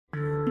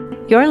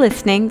You're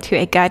listening to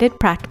a guided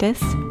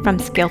practice from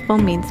Skillful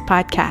Means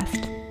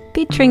Podcast,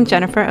 featuring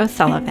Jennifer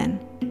O'Sullivan.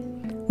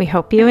 We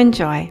hope you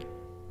enjoy.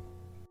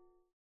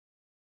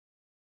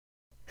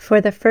 For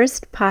the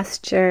first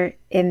posture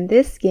in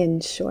this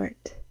yin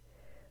short,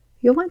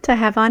 you'll want to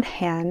have on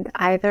hand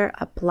either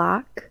a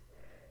block,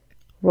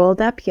 rolled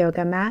up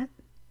yoga mat,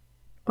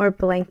 or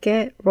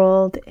blanket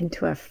rolled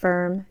into a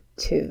firm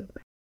tube.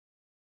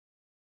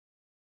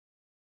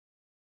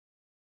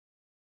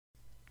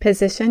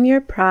 Position your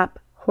prop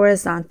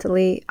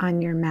horizontally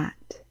on your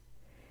mat.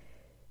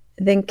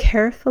 Then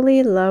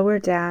carefully lower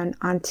down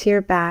onto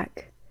your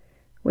back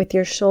with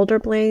your shoulder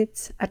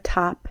blades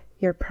atop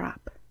your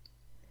prop.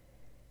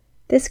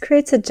 This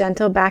creates a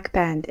gentle back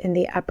bend in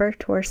the upper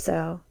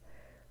torso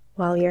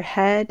while your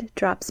head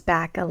drops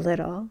back a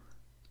little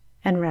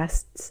and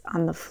rests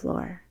on the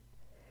floor.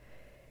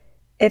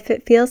 If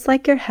it feels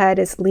like your head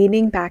is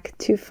leaning back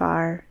too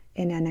far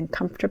in an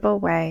uncomfortable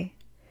way,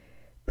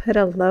 put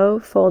a low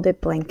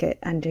folded blanket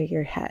under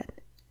your head.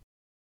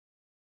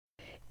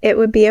 It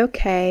would be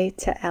okay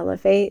to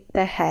elevate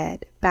the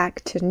head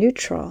back to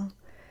neutral,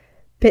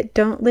 but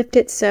don't lift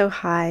it so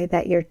high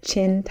that your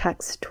chin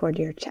tucks toward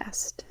your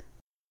chest.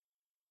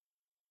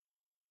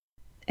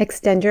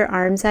 Extend your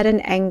arms at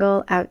an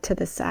angle out to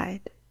the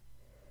side.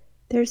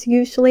 There's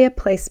usually a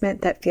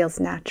placement that feels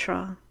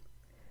natural,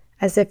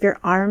 as if your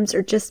arms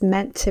are just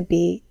meant to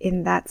be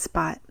in that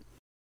spot.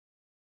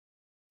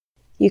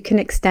 You can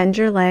extend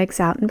your legs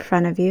out in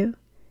front of you,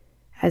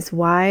 as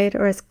wide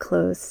or as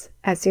close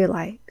as you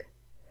like.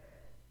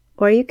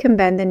 Or you can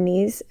bend the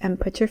knees and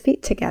put your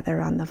feet together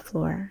on the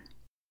floor.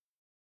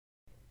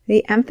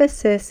 The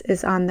emphasis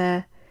is on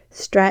the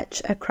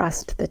stretch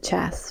across the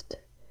chest.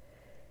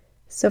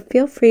 So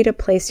feel free to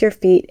place your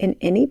feet in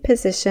any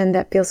position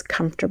that feels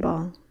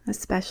comfortable,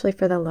 especially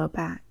for the low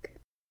back.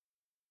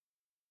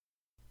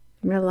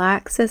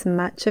 Relax as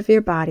much of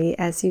your body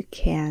as you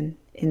can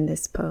in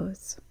this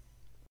pose.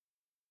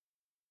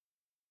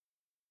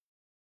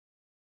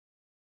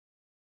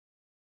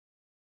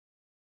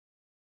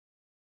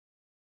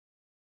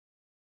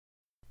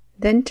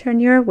 Then turn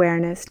your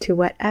awareness to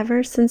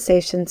whatever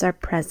sensations are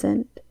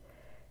present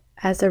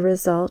as a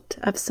result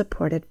of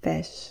supported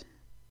fish.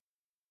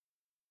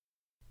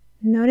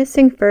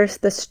 Noticing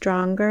first the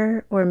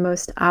stronger or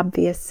most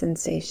obvious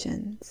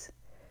sensations,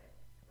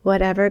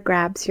 whatever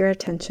grabs your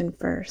attention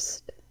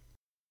first.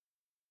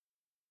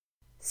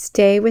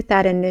 Stay with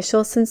that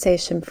initial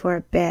sensation for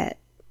a bit,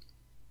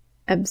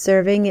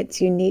 observing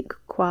its unique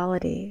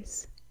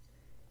qualities.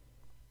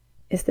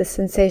 Is the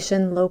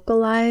sensation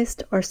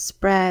localized or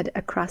spread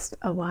across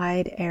a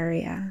wide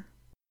area?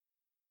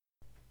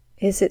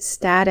 Is it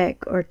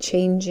static or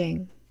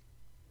changing,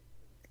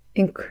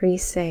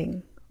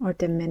 increasing or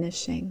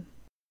diminishing?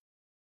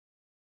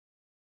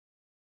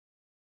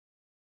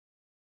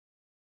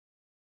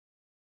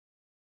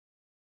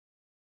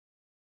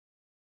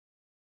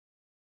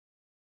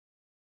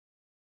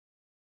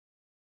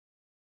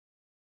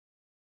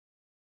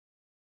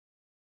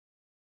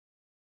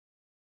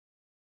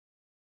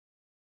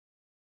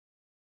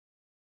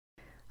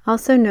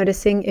 Also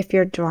noticing if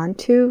you're drawn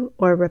to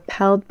or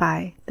repelled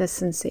by the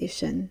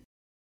sensation.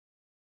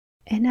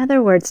 In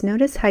other words,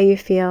 notice how you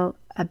feel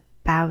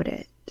about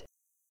it.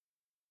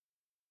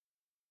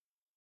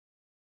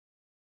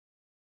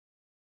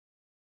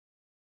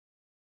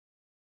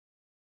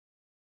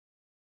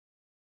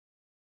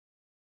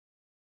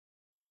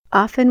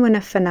 Often when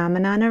a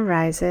phenomenon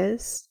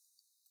arises,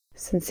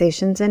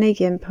 sensations in a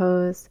yin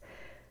pose,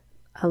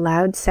 a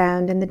loud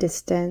sound in the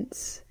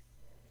distance,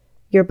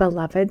 your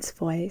beloved's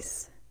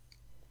voice,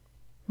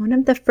 one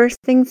of the first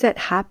things that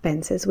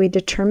happens is we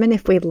determine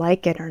if we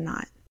like it or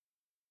not.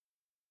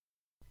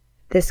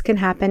 This can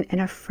happen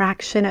in a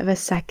fraction of a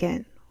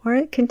second, or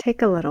it can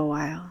take a little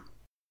while.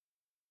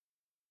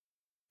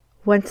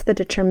 Once the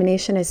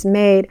determination is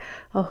made,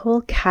 a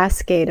whole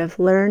cascade of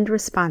learned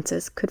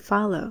responses could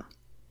follow.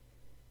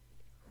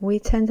 We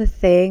tend to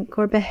think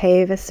or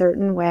behave a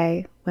certain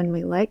way when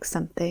we like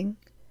something,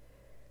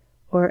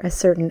 or a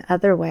certain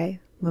other way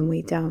when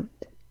we don't.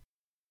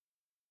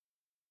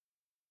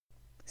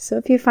 So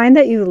if you find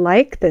that you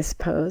like this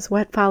pose,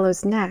 what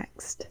follows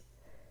next?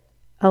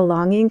 A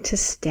longing to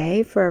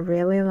stay for a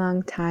really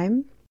long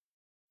time?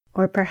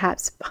 Or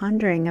perhaps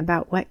pondering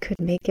about what could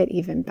make it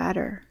even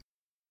better?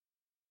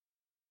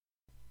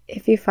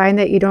 If you find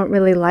that you don't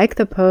really like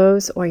the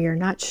pose or you're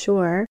not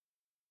sure,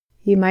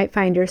 you might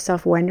find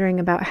yourself wondering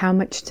about how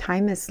much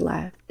time is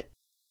left,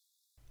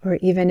 or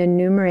even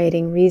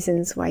enumerating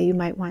reasons why you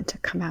might want to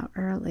come out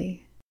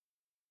early.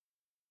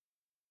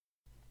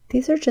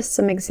 These are just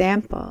some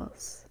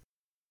examples.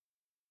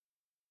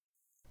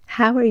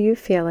 How are you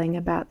feeling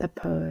about the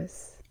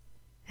pose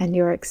and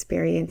your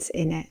experience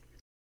in it?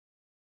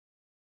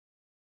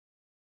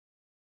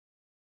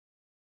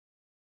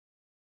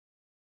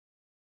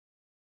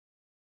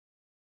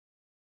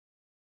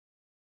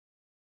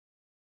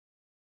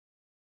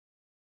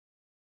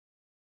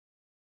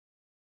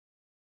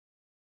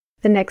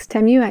 The next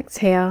time you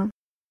exhale,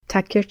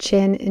 tuck your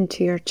chin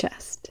into your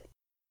chest.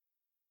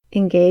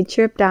 Engage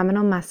your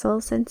abdominal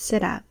muscles and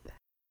sit up.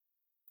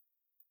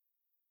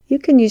 You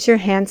can use your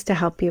hands to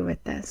help you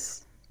with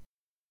this.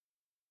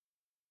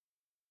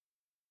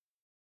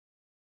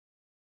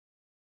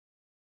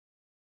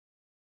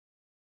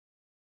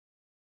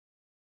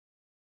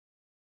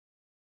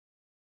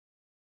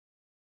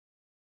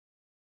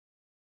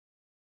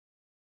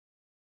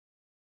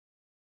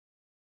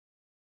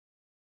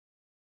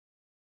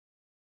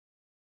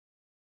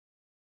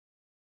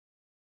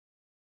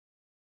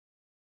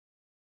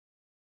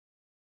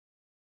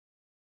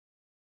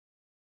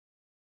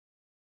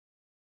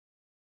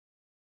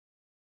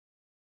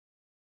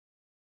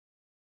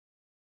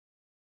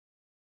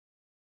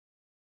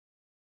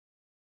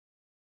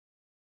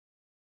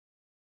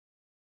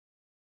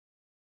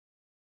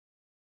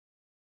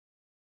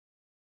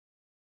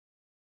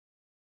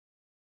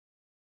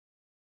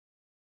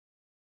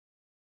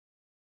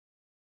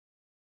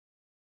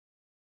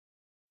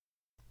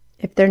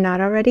 If they're not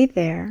already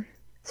there,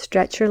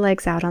 stretch your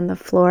legs out on the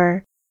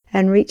floor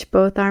and reach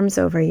both arms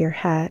over your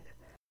head,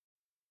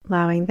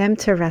 allowing them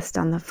to rest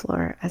on the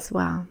floor as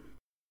well.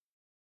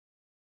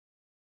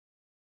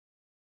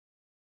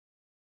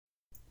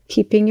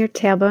 Keeping your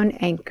tailbone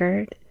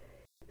anchored,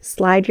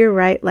 slide your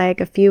right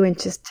leg a few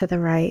inches to the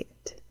right.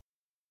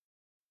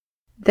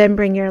 Then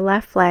bring your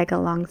left leg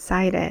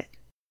alongside it.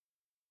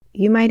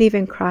 You might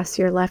even cross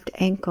your left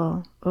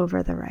ankle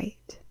over the right.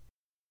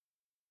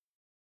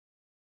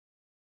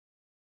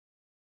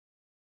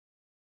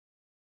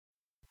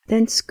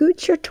 Then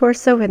scoot your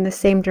torso in the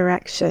same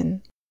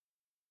direction.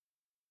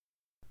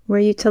 Were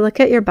you to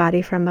look at your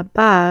body from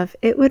above,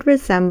 it would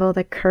resemble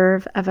the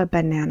curve of a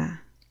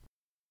banana.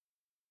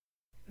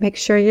 Make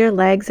sure your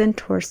legs and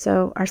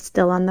torso are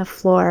still on the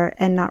floor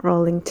and not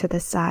rolling to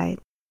the side.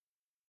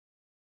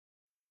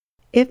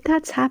 If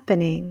that's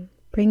happening,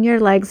 bring your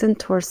legs and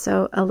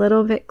torso a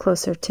little bit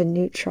closer to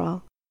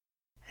neutral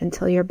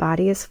until your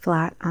body is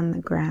flat on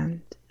the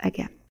ground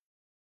again.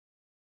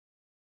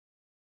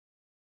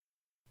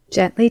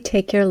 Gently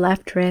take your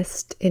left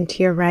wrist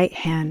into your right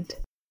hand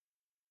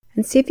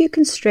and see if you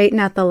can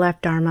straighten out the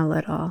left arm a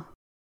little,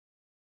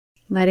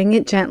 letting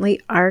it gently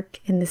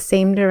arc in the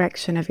same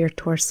direction of your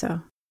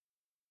torso.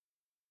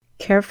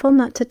 Careful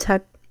not to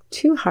tug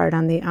too hard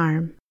on the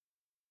arm.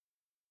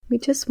 We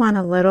just want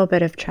a little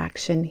bit of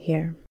traction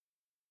here.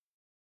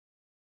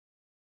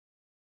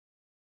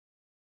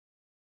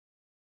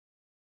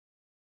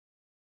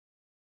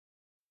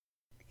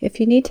 If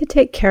you need to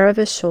take care of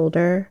a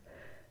shoulder,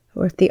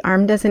 or if the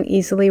arm doesn't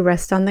easily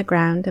rest on the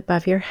ground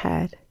above your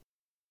head,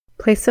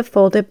 place a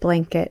folded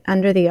blanket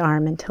under the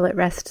arm until it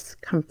rests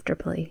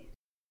comfortably.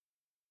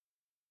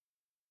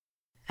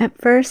 At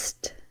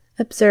first,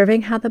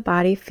 observing how the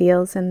body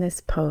feels in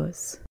this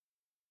pose.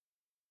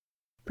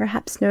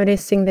 Perhaps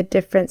noticing the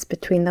difference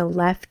between the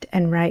left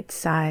and right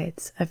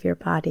sides of your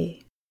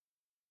body.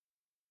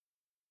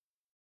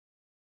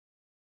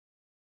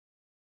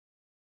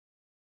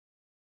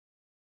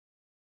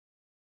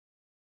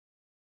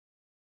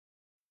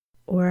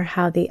 Or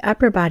how the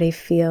upper body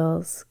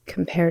feels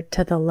compared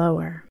to the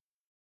lower.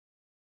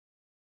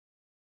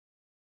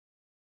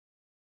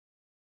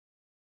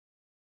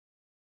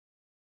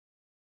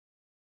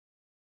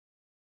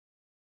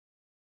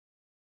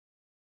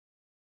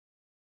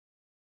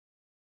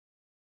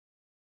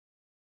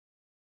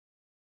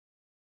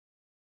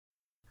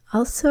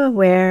 Also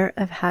aware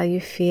of how you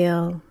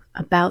feel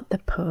about the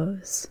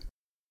pose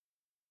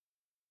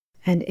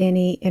and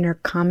any inner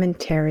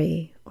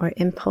commentary or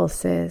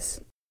impulses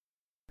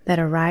that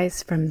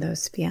arise from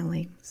those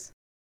feelings.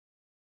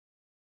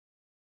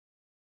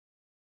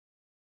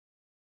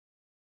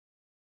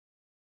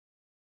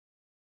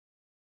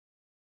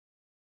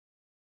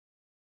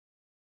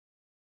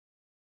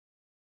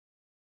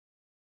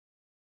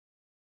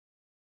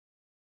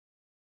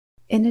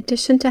 In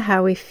addition to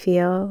how we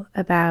feel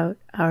about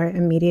our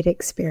immediate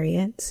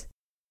experience,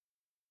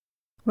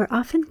 we're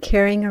often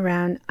carrying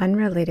around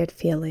unrelated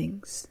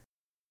feelings.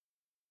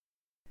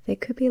 They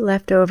could be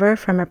left over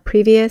from a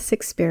previous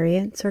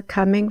experience or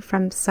coming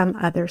from some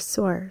other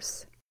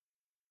source.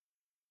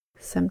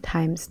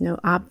 Sometimes no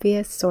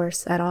obvious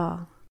source at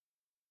all.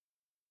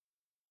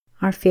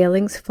 Our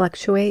feelings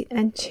fluctuate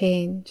and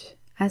change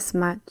as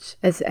much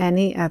as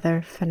any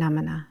other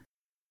phenomena.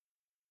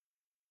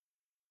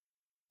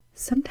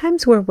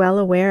 Sometimes we're well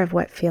aware of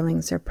what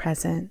feelings are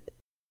present.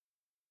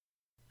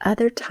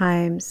 Other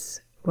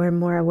times we're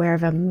more aware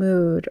of a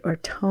mood or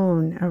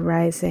tone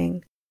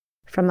arising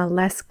from a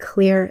less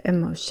clear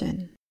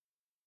emotion.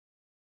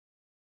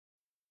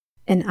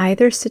 In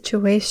either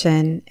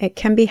situation, it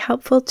can be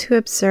helpful to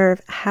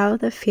observe how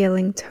the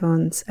feeling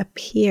tones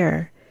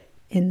appear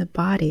in the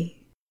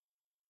body.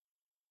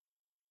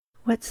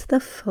 What's the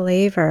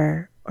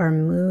flavor or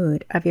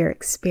mood of your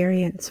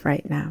experience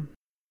right now?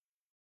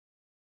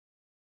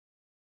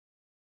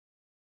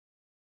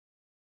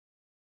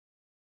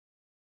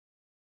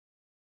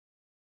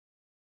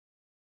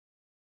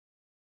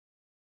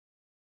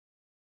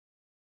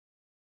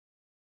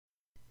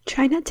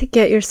 Try not to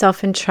get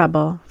yourself in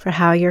trouble for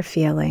how you're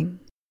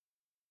feeling.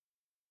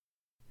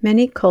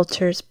 Many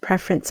cultures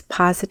preference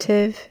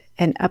positive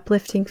and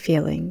uplifting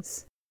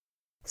feelings,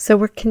 so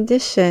we're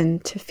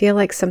conditioned to feel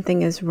like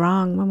something is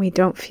wrong when we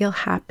don't feel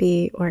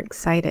happy or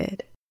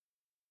excited.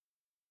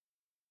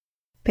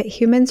 But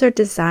humans are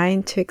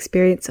designed to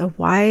experience a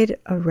wide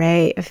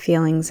array of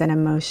feelings and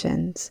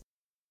emotions,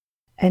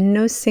 and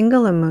no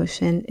single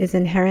emotion is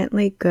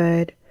inherently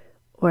good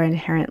or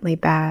inherently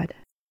bad.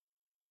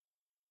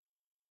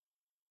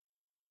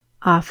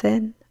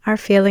 Often, our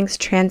feelings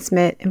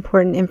transmit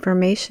important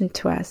information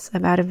to us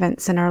about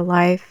events in our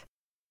life,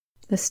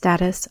 the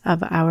status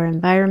of our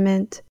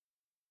environment,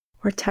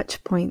 or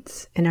touch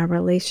points in our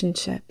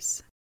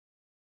relationships.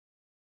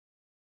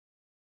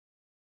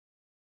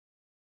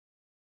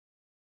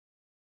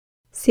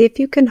 See if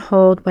you can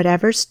hold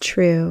whatever's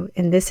true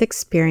in this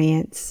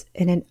experience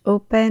in an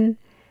open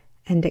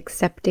and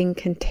accepting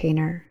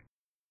container,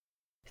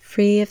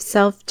 free of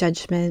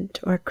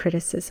self-judgment or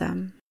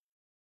criticism.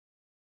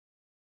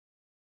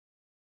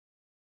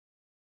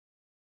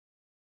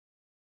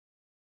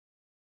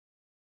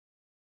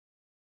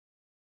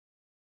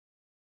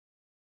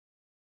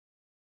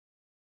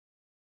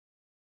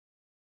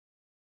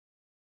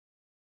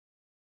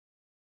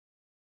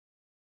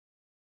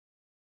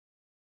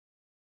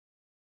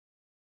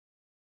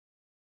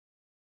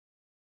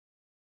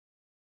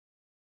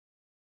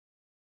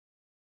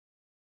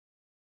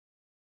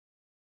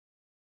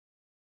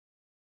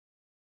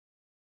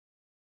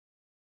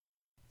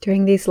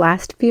 During these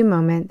last few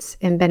moments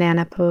in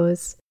banana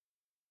pose,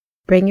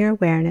 bring your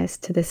awareness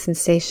to the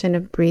sensation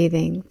of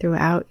breathing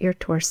throughout your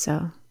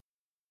torso.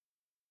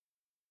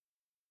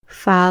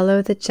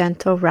 Follow the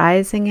gentle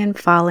rising and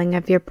falling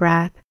of your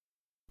breath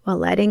while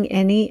letting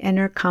any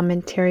inner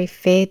commentary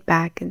fade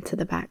back into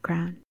the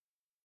background.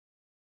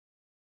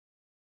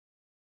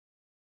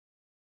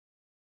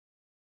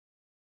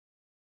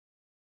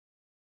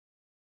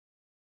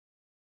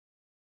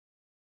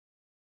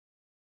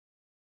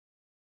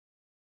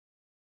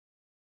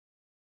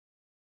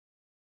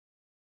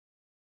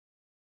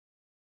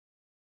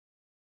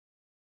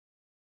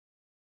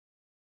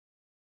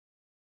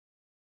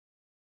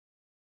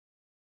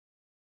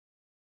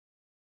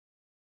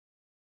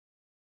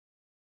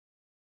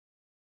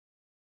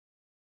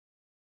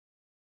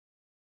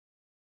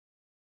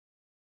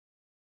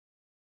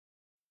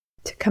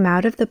 To come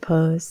out of the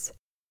pose,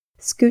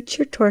 scoot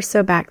your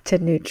torso back to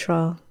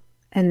neutral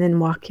and then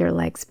walk your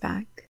legs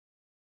back.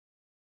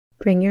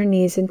 Bring your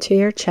knees into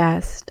your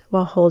chest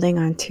while holding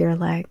onto your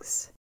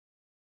legs.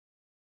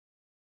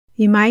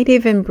 You might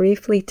even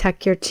briefly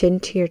tuck your chin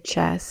to your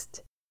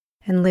chest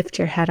and lift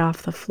your head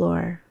off the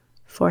floor,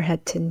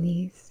 forehead to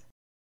knees.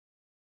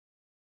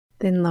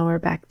 Then lower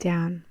back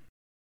down.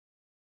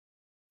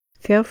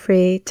 Feel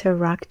free to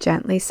rock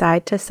gently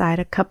side to side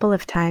a couple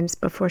of times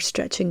before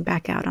stretching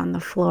back out on the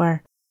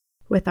floor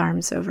with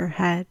arms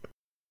overhead.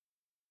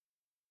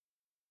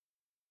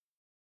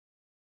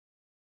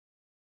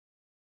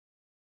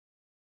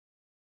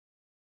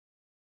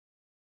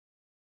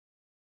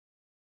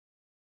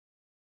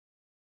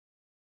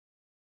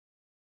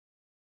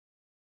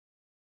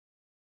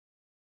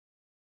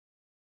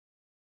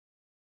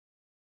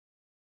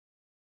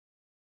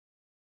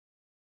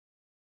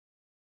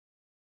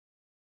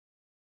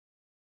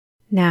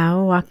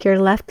 Now walk your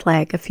left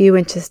leg a few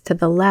inches to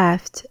the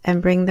left and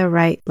bring the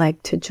right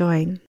leg to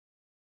join.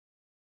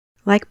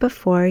 Like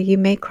before, you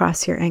may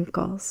cross your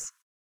ankles.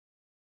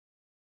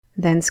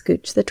 Then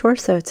scooch the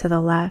torso to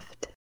the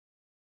left,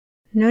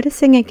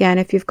 noticing again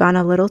if you've gone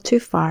a little too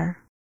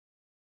far.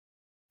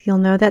 You'll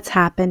know that's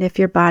happened if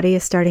your body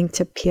is starting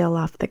to peel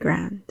off the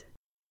ground.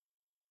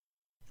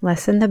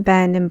 Lessen the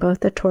bend in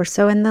both the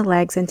torso and the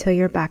legs until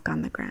you're back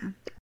on the ground.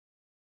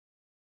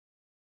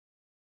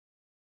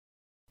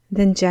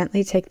 Then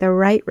gently take the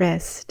right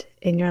wrist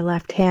in your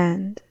left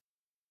hand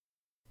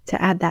to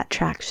add that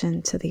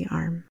traction to the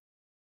arm.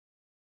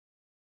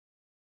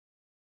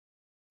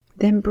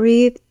 Then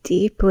breathe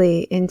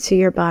deeply into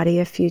your body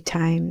a few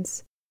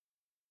times,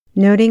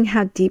 noting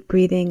how deep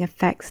breathing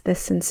affects the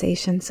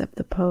sensations of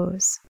the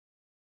pose.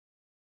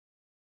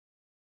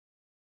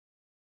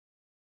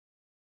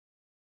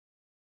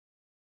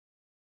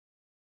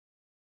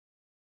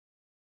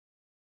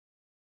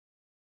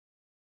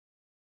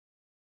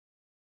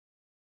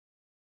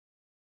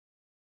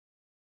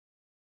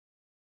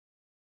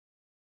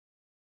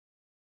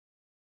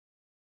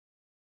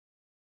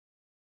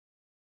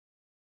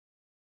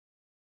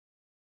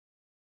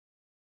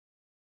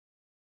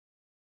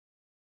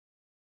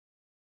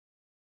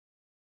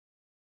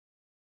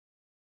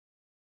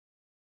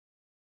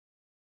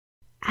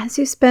 As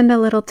you spend a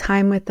little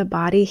time with the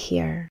body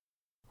here,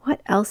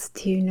 what else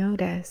do you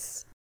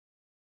notice?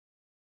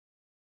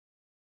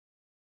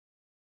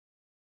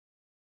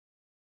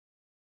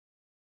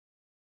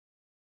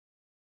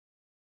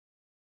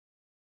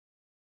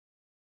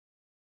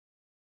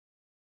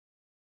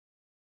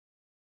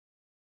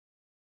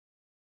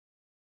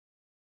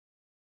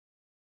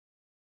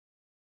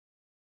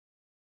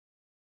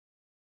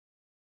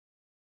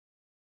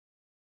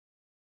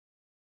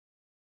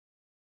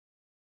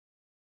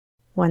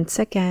 Once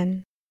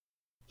again,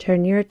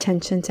 Turn your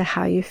attention to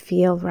how you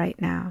feel right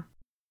now.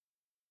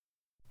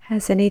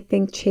 Has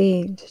anything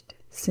changed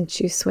since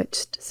you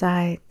switched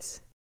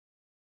sides?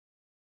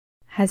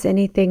 Has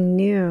anything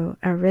new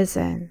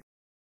arisen?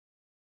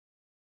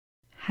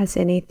 Has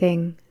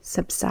anything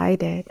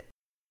subsided?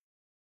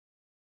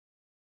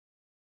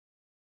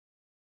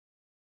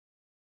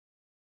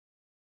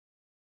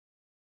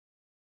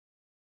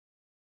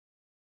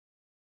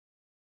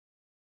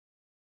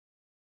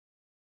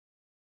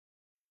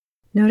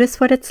 Notice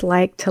what it's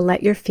like to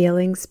let your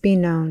feelings be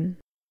known.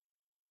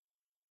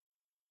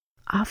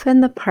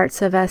 Often the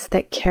parts of us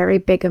that carry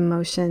big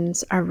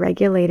emotions are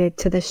regulated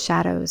to the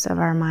shadows of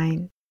our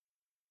mind.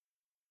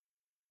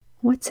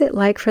 What's it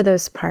like for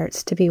those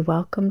parts to be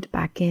welcomed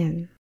back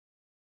in?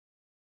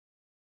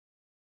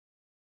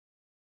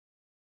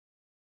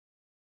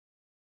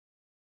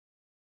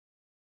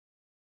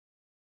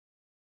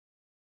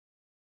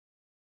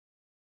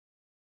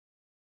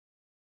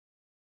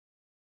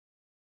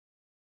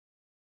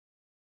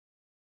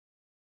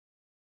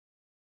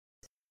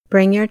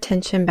 Bring your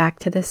attention back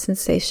to the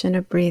sensation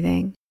of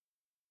breathing,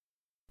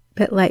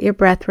 but let your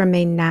breath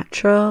remain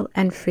natural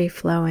and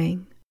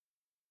free-flowing.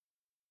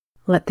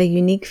 Let the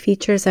unique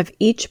features of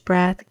each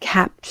breath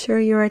capture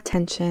your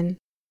attention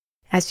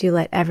as you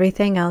let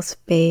everything else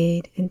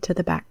fade into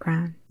the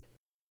background.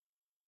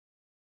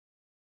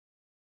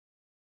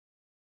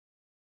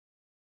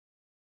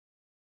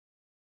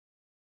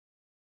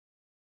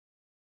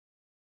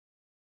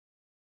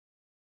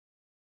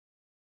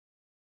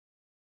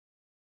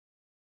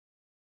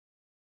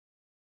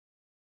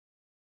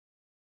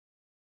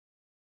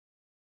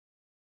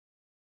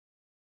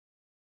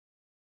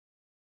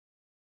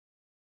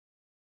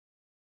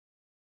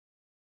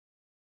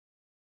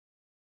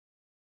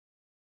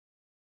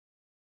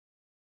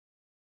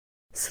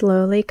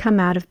 Slowly come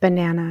out of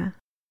banana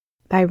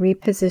by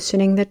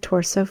repositioning the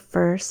torso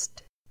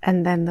first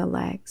and then the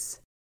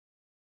legs.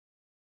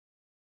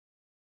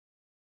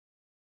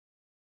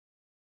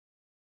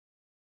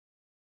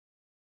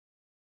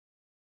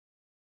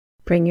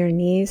 Bring your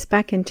knees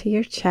back into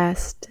your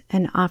chest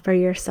and offer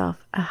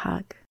yourself a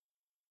hug.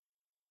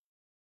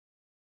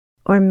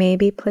 Or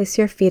maybe place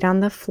your feet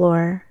on the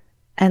floor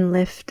and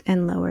lift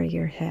and lower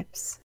your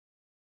hips.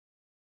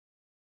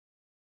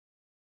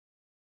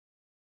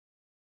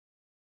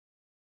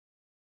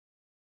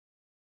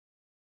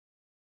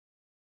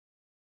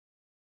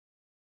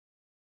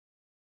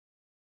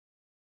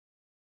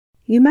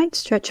 You might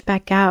stretch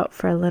back out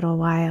for a little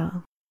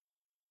while,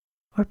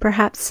 or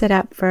perhaps sit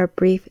up for a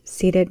brief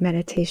seated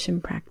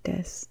meditation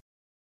practice.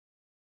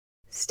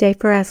 Stay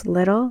for as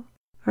little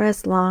or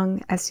as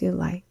long as you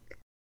like.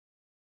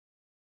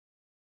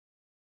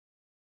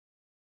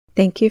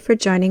 Thank you for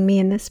joining me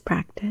in this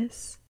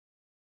practice.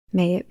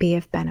 May it be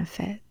of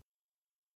benefit.